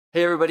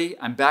Hey everybody,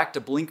 I'm back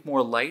to blink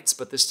more lights,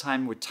 but this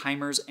time with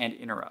timers and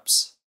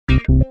interrupts.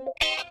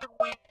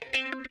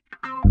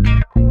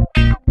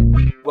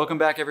 Welcome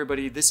back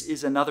everybody. This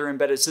is another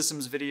embedded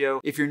systems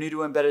video. If you're new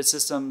to embedded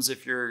systems,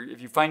 if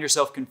you find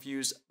yourself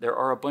confused, there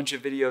are a bunch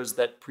of videos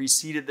that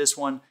preceded this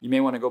one. You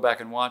may want to go back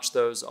and watch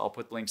those. I'll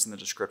put links in the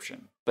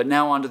description. But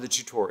now on to the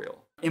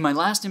tutorial. In my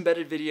last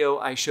embedded video,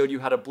 I showed you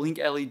how to blink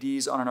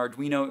LEDs on an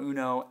Arduino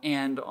Uno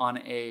and on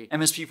a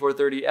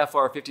MSP430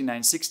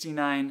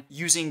 FR5969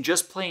 using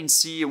just plain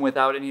C and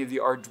without any of the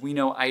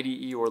Arduino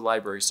IDE or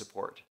library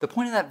support. The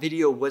point of that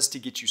video was to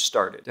get you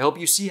started, to help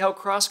you see how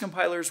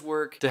cross-compilers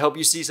work, to help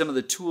you see some of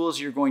the tools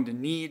you're going to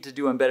need to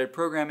do embedded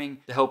programming,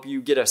 to help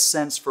you get a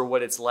sense for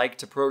what it's like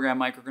to program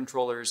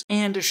microcontrollers,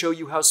 and to show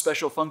you how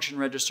special function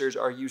registers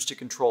are used to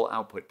control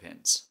output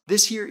pins.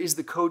 This here is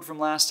the code from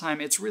last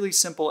time. It's really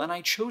simple, and I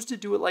chose to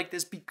do it like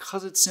this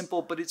because it's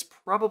simple, but it's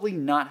probably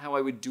not how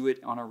I would do it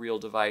on a real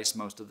device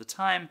most of the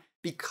time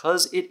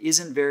because it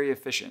isn't very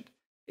efficient.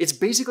 It's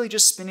basically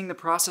just spinning the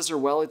processor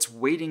while it's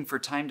waiting for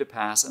time to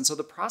pass, and so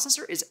the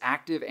processor is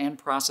active and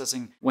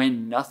processing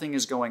when nothing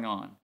is going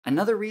on.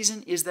 Another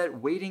reason is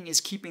that waiting is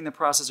keeping the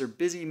processor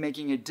busy,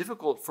 making it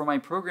difficult for my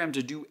program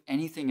to do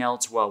anything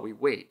else while we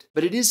wait.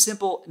 But it is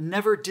simple.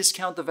 Never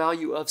discount the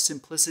value of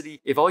simplicity.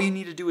 If all you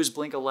need to do is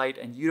blink a light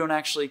and you don't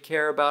actually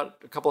care about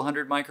a couple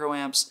hundred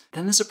microamps,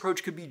 then this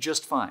approach could be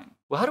just fine.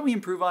 Well, how do we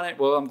improve on it?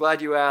 Well, I'm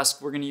glad you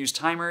asked. We're going to use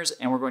timers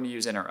and we're going to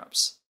use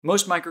interrupts.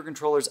 Most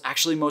microcontrollers,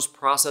 actually most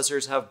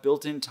processors, have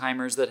built-in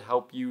timers that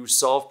help you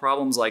solve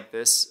problems like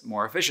this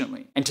more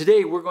efficiently. And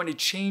today we're going to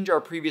change our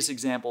previous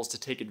examples to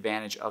take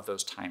advantage of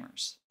those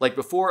timers. Like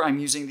before, I'm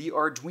using the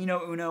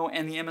Arduino Uno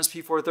and the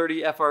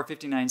MSP430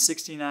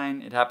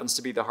 FR5969. It happens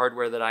to be the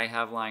hardware that I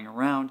have lying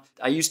around.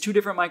 I use two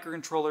different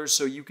microcontrollers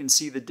so you can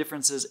see the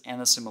differences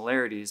and the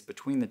similarities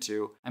between the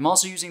two. I'm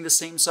also using the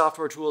same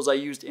software tools I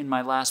used in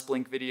my last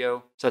Blink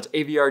video. So that's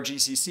AVR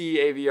GCC,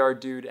 AVR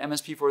Dude,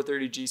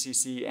 MSP430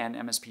 GCC, and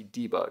MSP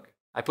Debug.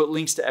 I put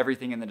links to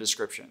everything in the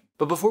description.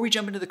 But before we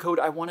jump into the code,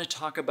 I want to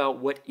talk about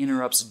what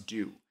interrupts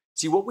do.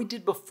 See, what we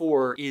did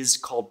before is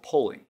called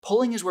polling.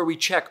 Polling is where we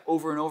check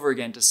over and over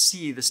again to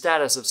see the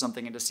status of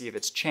something and to see if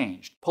it's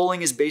changed.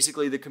 Polling is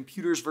basically the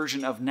computer's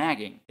version of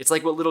nagging. It's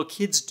like what little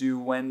kids do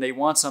when they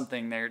want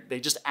something. They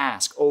just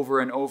ask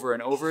over and over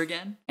and over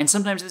again. And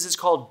sometimes this is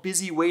called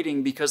busy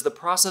waiting because the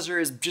processor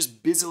is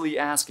just busily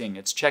asking.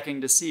 It's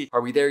checking to see,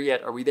 are we there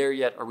yet? Are we there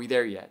yet? Are we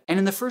there yet? And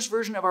in the first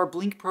version of our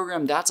Blink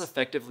program, that's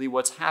effectively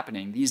what's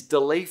happening. These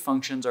delay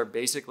functions are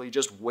basically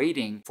just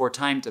waiting for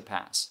time to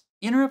pass.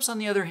 Interrupts, on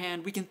the other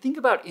hand, we can think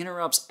about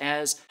interrupts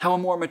as how a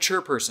more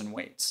mature person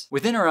waits.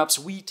 With interrupts,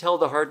 we tell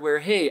the hardware,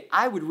 hey,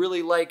 I would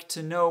really like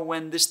to know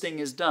when this thing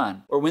is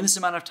done, or when this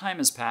amount of time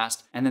has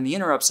passed, and then the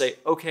interrupts say,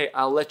 okay,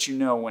 I'll let you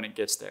know when it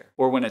gets there,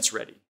 or when it's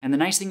ready. And the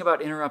nice thing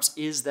about interrupts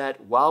is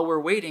that while we're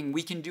waiting,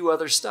 we can do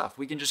other stuff.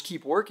 We can just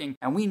keep working,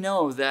 and we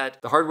know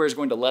that the hardware is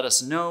going to let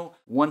us know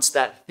once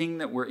that thing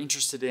that we're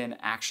interested in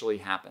actually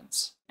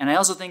happens. And I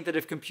also think that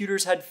if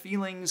computers had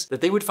feelings,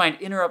 that they would find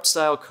interrupt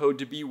style code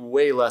to be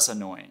way less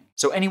annoying.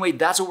 So anyway,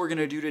 that's what we're going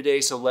to do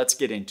today, so let's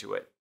get into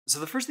it. So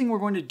the first thing we're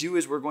going to do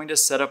is we're going to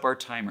set up our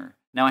timer.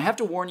 Now I have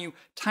to warn you,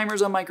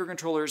 timers on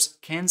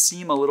microcontrollers can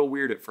seem a little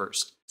weird at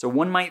first. So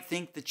one might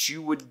think that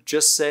you would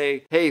just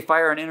say, hey,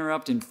 fire an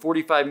interrupt in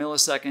 45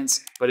 milliseconds,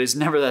 but it's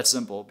never that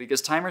simple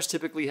because timers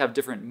typically have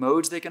different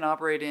modes they can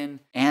operate in,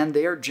 and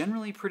they are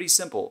generally pretty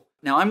simple.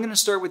 Now I'm going to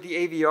start with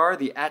the AVR,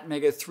 the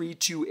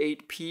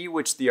ATmega328P,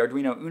 which the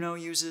Arduino Uno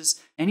uses.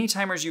 Any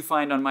timers you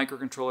find on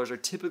microcontrollers are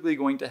typically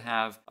going to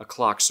have a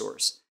clock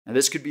source. Now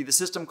this could be the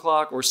system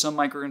clock, or some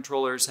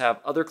microcontrollers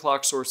have other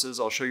clock sources.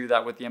 I'll show you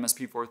that with the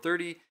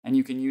MSP430, and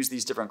you can use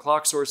these different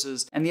clock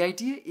sources. And the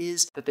idea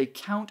is that they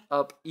count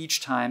up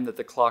each time that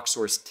the clock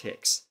source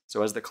ticks.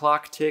 So as the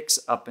clock ticks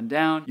up and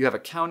down, you have a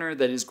counter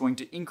that is going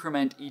to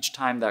increment each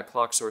time that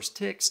clock source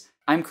ticks.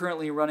 I'm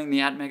currently running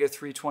the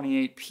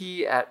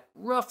ATmega328P at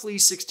roughly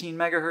 16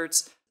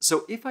 megahertz.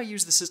 So if I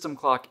use the system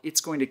clock, it's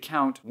going to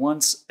count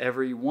once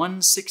every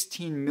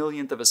 1/16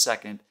 millionth of a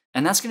second.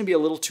 And that's going to be a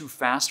little too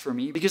fast for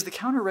me because the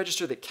counter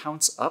register that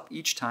counts up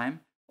each time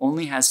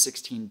only has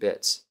 16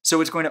 bits. So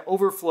it's going to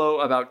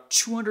overflow about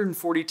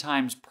 240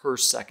 times per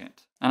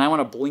second. And I want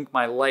to blink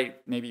my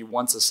light maybe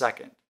once a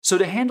second. So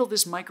to handle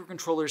this,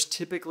 microcontrollers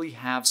typically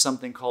have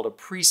something called a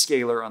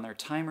prescaler on their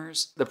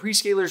timers. The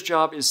prescaler's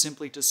job is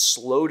simply to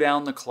slow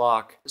down the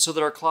clock so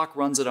that our clock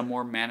runs at a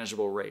more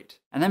manageable rate.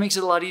 And that makes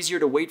it a lot easier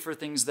to wait for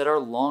things that are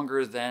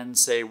longer than,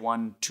 say,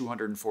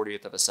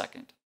 1/240th of a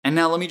second. And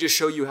now let me just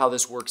show you how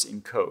this works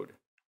in code.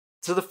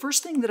 So the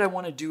first thing that I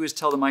want to do is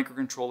tell the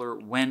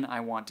microcontroller when I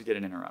want to get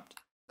an interrupt.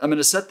 I'm going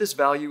to set this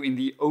value in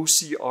the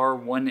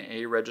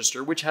OCR1A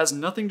register, which has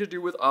nothing to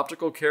do with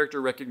optical character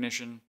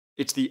recognition.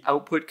 It's the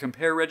output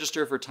compare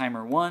register for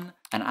timer 1,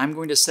 and I'm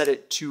going to set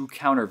it to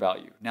counter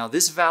value. Now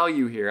this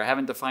value here, I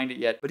haven't defined it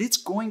yet, but it's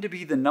going to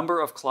be the number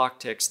of clock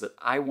ticks that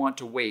I want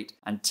to wait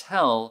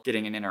until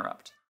getting an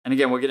interrupt. And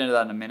again, we'll get into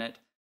that in a minute.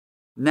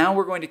 Now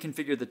we're going to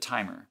configure the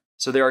timer.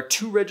 So there are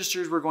two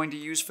registers we're going to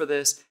use for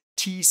this.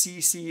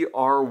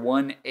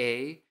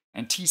 TCCR1A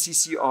and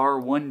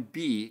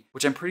TCCR1B,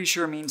 which I'm pretty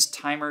sure means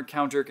timer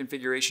counter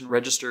configuration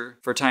register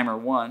for timer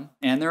 1.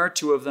 And there are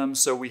 2 of them,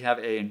 so we have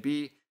A and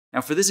B.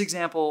 Now for this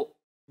example,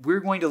 we're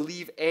going to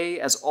leave A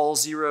as all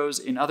zeros.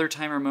 In other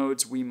timer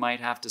modes, we might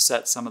have to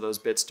set some of those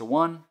bits to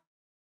 1.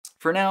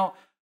 For now,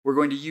 we're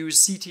going to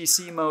use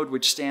CTC mode,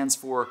 which stands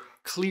for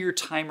clear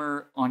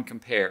timer on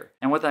compare.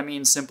 And what that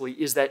means simply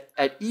is that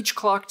at each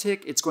clock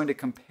tick, it's going to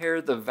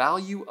compare the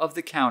value of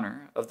the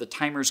counter, of the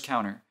timer's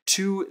counter,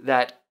 to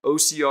that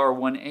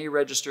OCR1A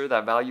register,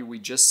 that value we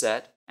just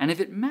set. And if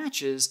it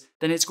matches,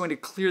 then it's going to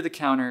clear the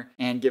counter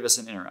and give us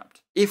an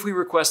interrupt, if we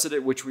requested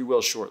it, which we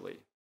will shortly.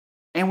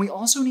 And we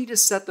also need to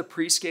set the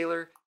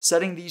prescaler.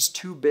 Setting these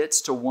 2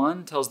 bits to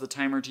 1 tells the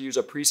timer to use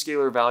a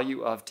prescaler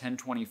value of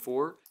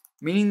 1024,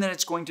 meaning that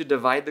it's going to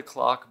divide the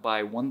clock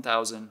by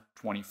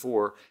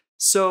 1024.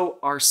 So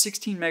our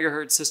 16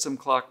 megahertz system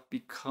clock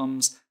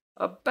becomes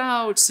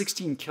about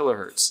 16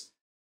 kilohertz.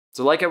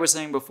 So like I was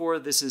saying before,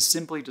 this is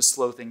simply to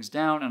slow things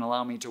down and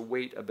allow me to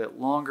wait a bit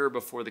longer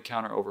before the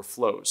counter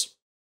overflows.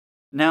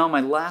 Now,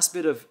 my last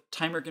bit of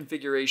timer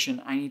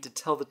configuration, I need to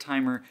tell the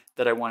timer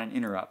that I want an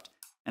interrupt.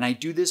 And I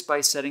do this by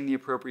setting the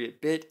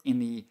appropriate bit in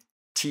the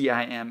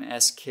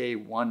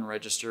TIMSK1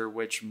 register,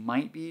 which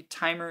might be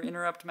timer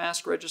interrupt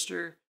mask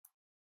register.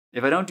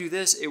 If I don't do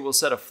this, it will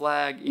set a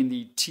flag in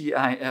the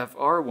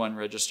TIFR1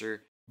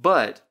 register,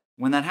 but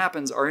when that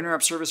happens, our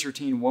interrupt service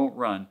routine won't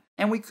run.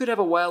 And we could have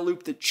a while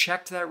loop that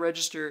checked that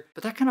register,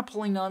 but that kind of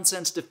pulling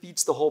nonsense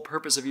defeats the whole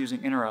purpose of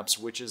using interrupts,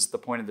 which is the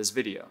point of this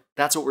video.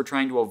 That's what we're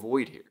trying to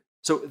avoid here.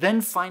 So then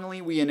finally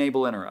we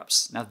enable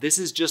interrupts. Now this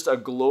is just a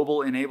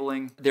global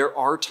enabling. There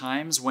are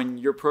times when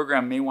your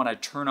program may want to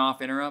turn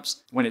off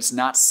interrupts when it's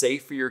not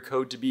safe for your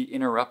code to be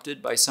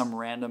interrupted by some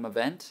random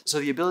event.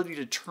 So the ability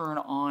to turn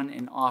on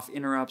and off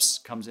interrupts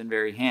comes in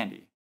very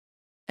handy.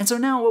 And so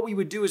now what we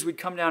would do is we'd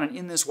come down and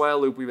in this while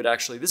loop, we would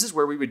actually, this is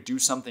where we would do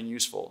something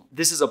useful.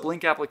 This is a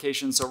blink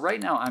application, so right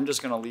now I'm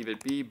just gonna leave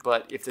it be,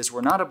 but if this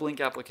were not a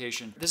blink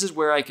application, this is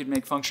where I could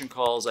make function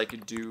calls, I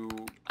could do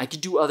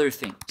other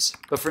things.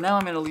 But for now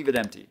I'm gonna leave it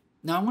empty.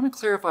 Now I want to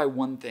clarify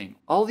one thing.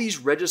 All these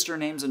register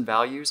names and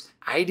values,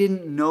 I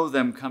didn't know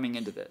them coming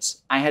into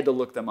this. I had to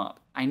look them up.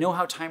 I know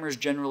how timers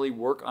generally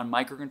work on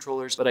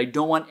microcontrollers, but I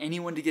don't want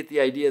anyone to get the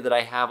idea that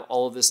I have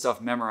all of this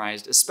stuff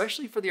memorized,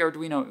 especially for the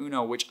Arduino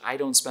Uno, which I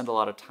don't spend a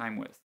lot of time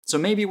with. So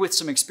maybe with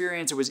some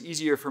experience, it was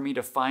easier for me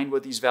to find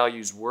what these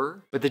values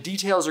were, but the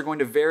details are going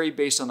to vary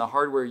based on the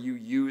hardware you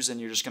use, and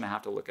you're just going to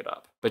have to look it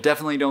up. But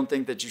definitely don't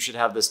think that you should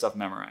have this stuff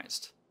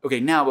memorized. Okay,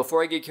 now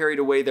before I get carried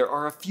away, there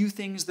are a few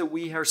things that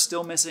we are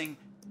still missing.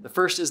 The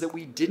first is that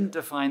we didn't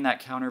define that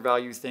counter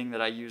value thing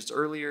that I used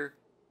earlier.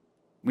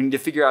 We need to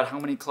figure out how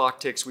many clock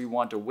ticks we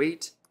want to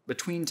wait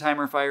between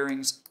timer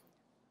firings.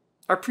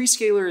 Our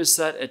prescaler is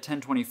set at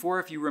 1024,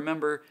 if you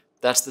remember.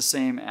 That's the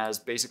same as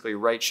basically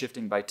right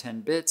shifting by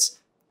 10 bits.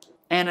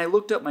 And I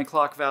looked up my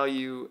clock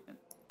value,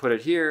 put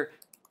it here.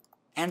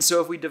 And so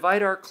if we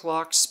divide our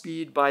clock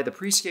speed by the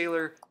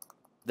prescaler,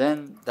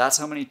 then that's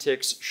how many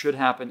ticks should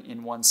happen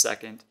in 1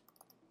 second.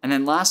 And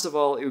then last of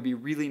all, it would be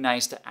really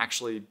nice to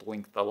actually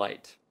blink the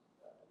light.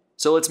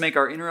 So let's make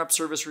our interrupt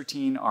service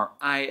routine, our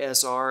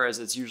ISR as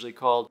it's usually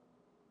called,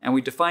 and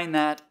we define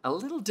that a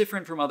little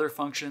different from other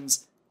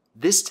functions.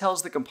 This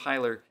tells the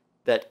compiler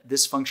that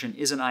this function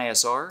is an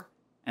ISR,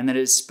 and that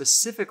it is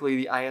specifically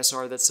the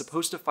ISR that's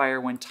supposed to fire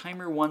when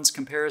timer 1's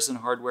comparison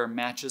hardware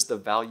matches the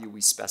value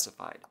we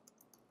specified.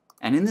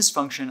 And in this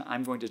function,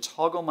 I'm going to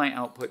toggle my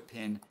output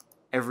pin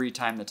every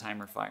time the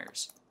timer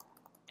fires.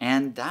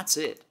 And that's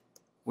it.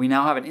 We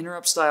now have an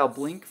interrupt style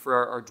blink for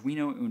our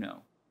Arduino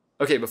Uno.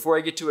 Okay, before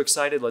I get too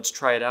excited, let's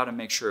try it out and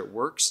make sure it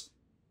works.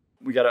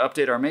 We got to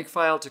update our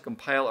makefile to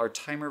compile our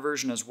timer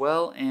version as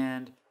well,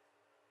 and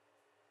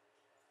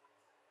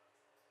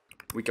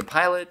we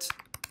compile it,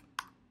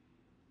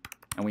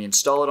 and we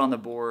install it on the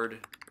board.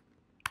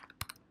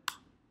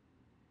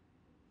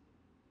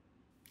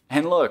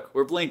 And look,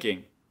 we're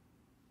blinking.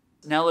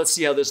 Now let's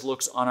see how this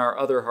looks on our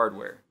other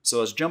hardware. So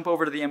let's jump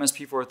over to the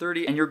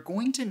MSP430, and you're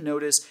going to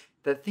notice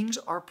that things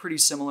are pretty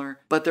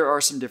similar, but there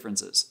are some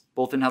differences,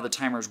 both in how the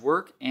timers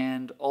work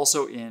and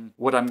also in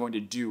what I'm going to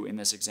do in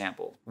this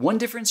example. One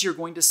difference you're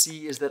going to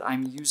see is that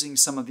I'm using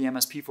some of the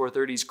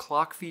MSP430's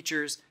clock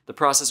features. The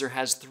processor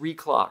has 3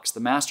 clocks,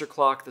 the master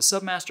clock, the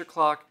submaster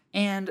clock,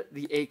 and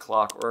the A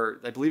clock, or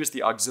I believe it's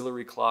the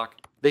auxiliary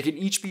clock. They can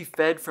each be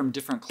fed from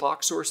different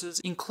clock sources,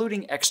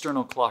 including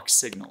external clock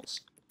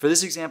signals. For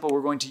this example,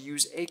 we're going to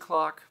use A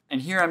clock,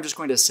 and here I'm just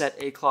going to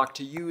set A clock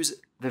to use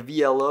the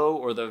VLO,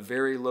 or the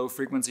very low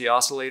frequency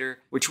oscillator,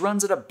 which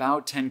runs at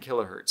about 10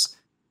 kilohertz.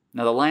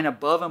 Now the line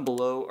above and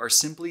below are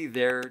simply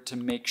there to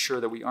make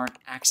sure that we aren't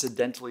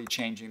accidentally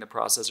changing the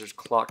processor's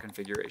clock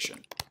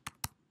configuration.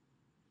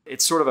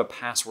 It's sort of a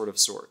password of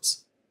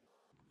sorts.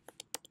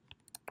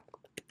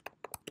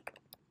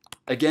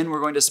 Again, we're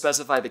going to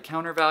specify the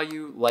counter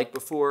value like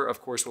before.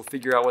 Of course, we'll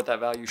figure out what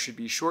that value should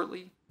be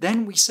shortly.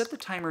 Then we set the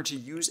timer to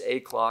use A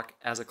clock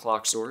as a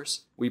clock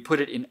source. We put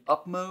it in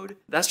up mode.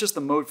 That's just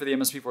the mode for the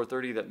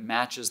MSP430 that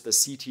matches the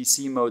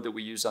CTC mode that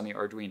we used on the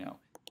Arduino.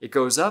 It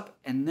goes up,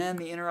 and then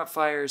the interrupt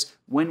fires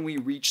when we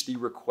reach the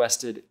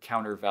requested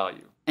counter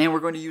value. And we're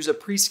going to use a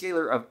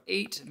prescaler of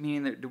 8,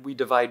 meaning that we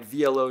divide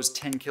VLO's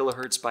 10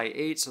 kilohertz by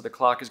 8, so the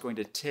clock is going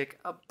to tick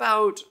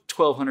about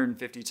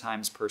 1250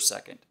 times per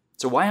second.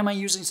 So why am I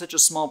using such a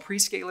small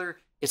prescaler?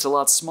 It's a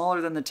lot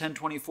smaller than the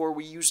 1024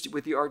 we used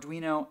with the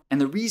Arduino, and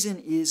the reason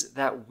is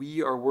that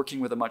we are working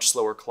with a much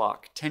slower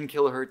clock, 10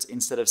 kilohertz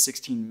instead of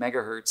 16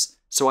 megahertz,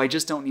 so I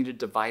just don't need to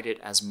divide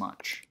it as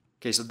much.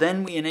 Okay, so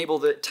then we enable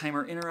the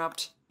timer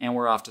interrupt, and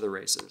we're off to the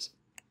races.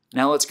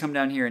 Now let's come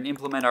down here and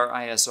implement our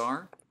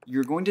ISR.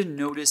 You're going to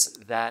notice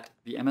that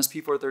the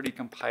MSP430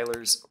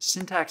 compiler's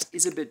syntax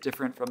is a bit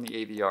different from the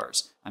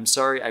AVR's. I'm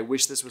sorry, I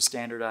wish this was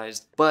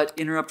standardized, but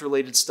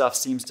interrupt-related stuff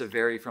seems to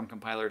vary from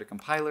compiler to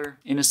compiler.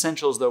 In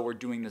essentials, though, we're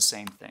doing the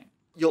same thing.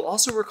 You'll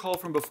also recall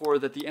from before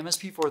that the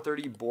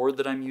MSP430 board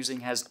that I'm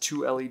using has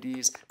 2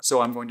 LEDs,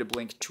 so I'm going to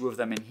blink 2 of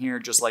them in here,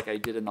 just like I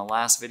did in the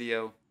last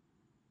video.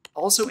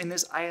 Also, in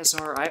this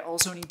ISR, I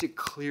also need to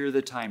clear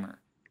the timer.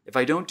 If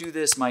I don't do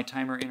this, my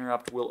timer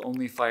interrupt will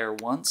only fire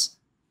once,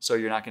 so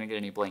you're not going to get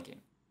any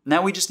blinking.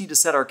 Now we just need to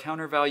set our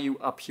counter value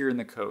up here in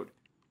the code.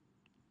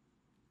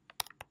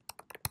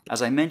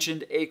 As I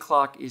mentioned, A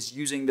clock is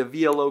using the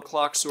VLO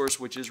clock source,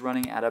 which is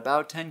running at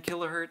about 10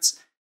 kilohertz.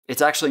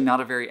 It's actually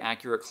not a very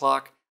accurate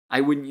clock.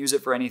 I wouldn't use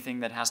it for anything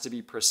that has to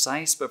be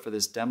precise, but for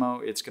this demo,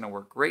 it's going to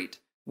work great.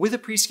 With a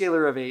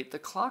prescaler of 8, the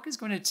clock is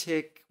going to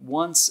tick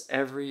once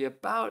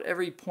about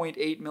every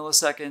 0.8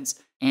 milliseconds,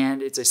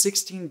 and it's a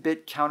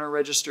 16-bit counter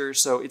register,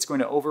 so it's going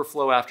to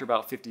overflow after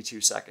about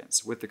 52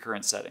 seconds with the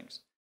current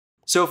settings.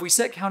 So if we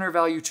set counter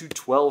value to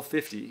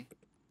 1250,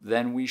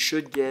 then we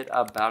should get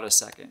about a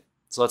second.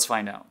 So let's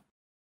find out.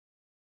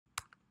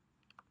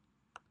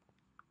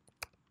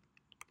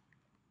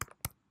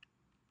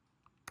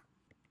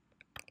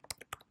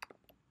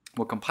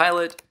 We'll compile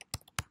it,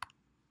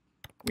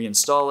 we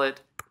install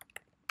it,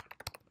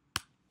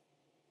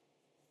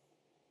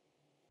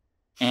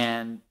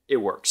 and it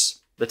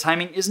works. The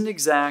timing isn't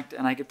exact,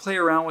 and I could play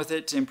around with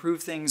it to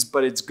improve things,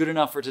 but it's good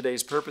enough for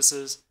today's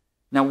purposes.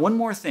 Now, one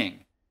more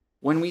thing.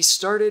 When we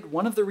started,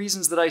 one of the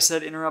reasons that I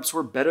said interrupts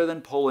were better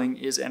than polling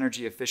is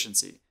energy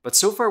efficiency. But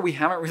so far, we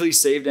haven't really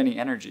saved any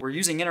energy. We're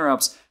using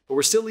interrupts, but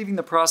we're still leaving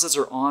the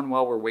processor on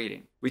while we're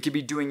waiting. We could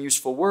be doing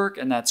useful work,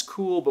 and that's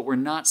cool, but we're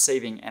not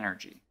saving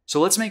energy.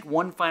 So let's make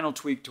one final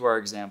tweak to our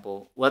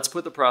example. Let's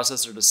put the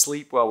processor to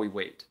sleep while we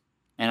wait.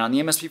 And on the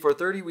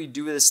MSP430, we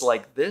do this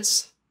like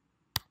this.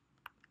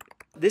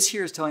 This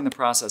here is telling the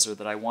processor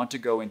that I want to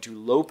go into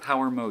low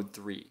power mode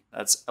 3,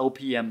 that's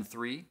LPM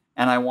 3,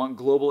 and I want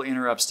global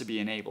interrupts to be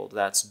enabled,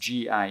 that's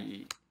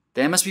GIE.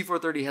 The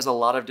MSP430 has a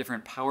lot of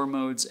different power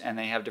modes, and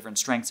they have different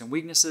strengths and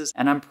weaknesses,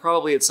 and I'm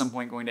probably at some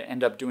point going to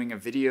end up doing a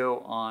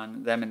video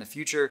on them in the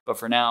future, but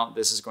for now,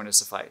 this is going to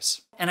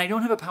suffice. And I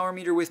don't have a power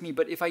meter with me,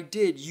 but if I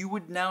did, you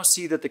would now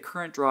see that the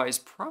current draw is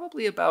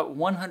probably about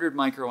 100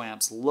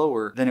 microamps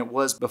lower than it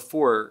was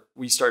before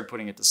we started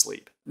putting it to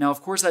sleep. Now,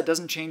 of course, that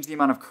doesn't change the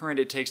amount of current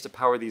it takes to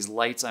power these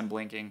lights I'm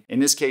blinking. In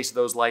this case,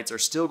 those lights are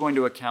still going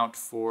to account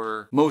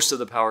for most of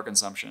the power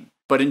consumption.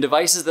 But in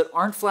devices that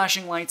aren't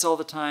flashing lights all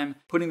the time,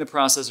 putting the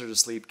processor to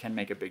sleep can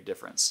make a big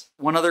difference.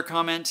 One other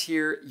comment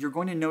here, you're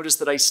going to notice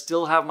that I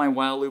still have my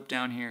while loop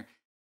down here.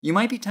 You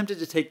might be tempted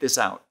to take this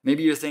out.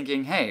 Maybe you're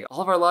thinking, hey,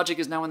 all of our logic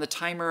is now in the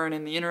timer and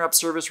in the interrupt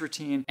service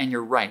routine, and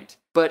you're right.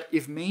 But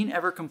if main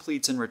ever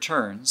completes and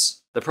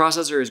returns, the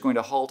processor is going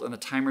to halt and the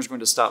timer is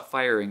going to stop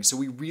firing, so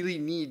we really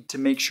need to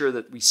make sure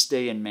that we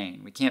stay in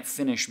main. We can't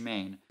finish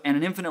main. And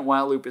an infinite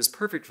while loop is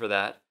perfect for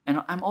that.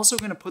 And I'm also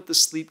going to put the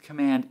sleep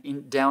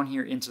command down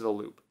here into the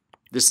loop.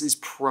 This is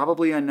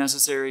probably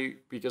unnecessary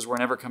because we're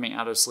never coming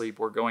out of sleep.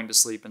 We're going to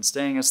sleep and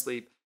staying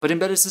asleep. But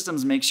embedded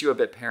systems makes you a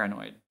bit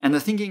paranoid. And the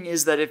thinking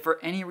is that if for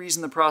any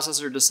reason the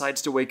processor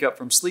decides to wake up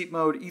from sleep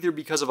mode, either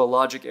because of a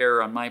logic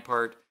error on my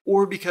part,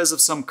 or because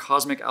of some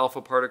cosmic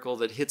alpha particle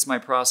that hits my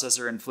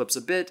processor and flips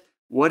a bit,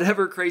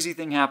 whatever crazy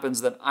thing happens,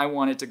 that I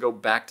want it to go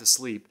back to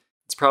sleep.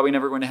 It's probably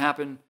never going to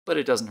happen, but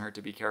it doesn't hurt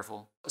to be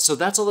careful. So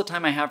that's all the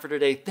time I have for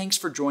today. Thanks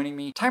for joining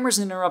me. Timers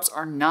and interrupts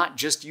are not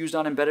just used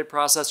on embedded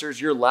processors.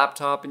 Your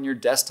laptop and your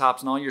desktops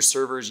and all your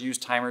servers use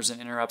timers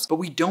and interrupts, but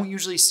we don't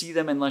usually see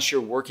them unless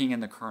you're working in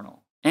the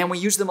kernel. And we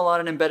use them a lot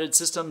in embedded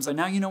systems, but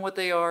now you know what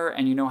they are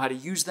and you know how to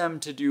use them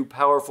to do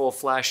powerful,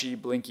 flashy,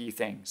 blinky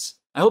things.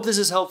 I hope this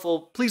is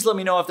helpful. Please let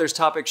me know if there's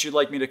topics you'd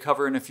like me to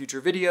cover in a future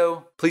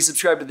video. Please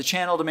subscribe to the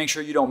channel to make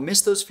sure you don't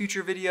miss those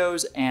future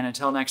videos. And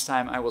until next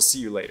time, I will see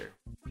you later.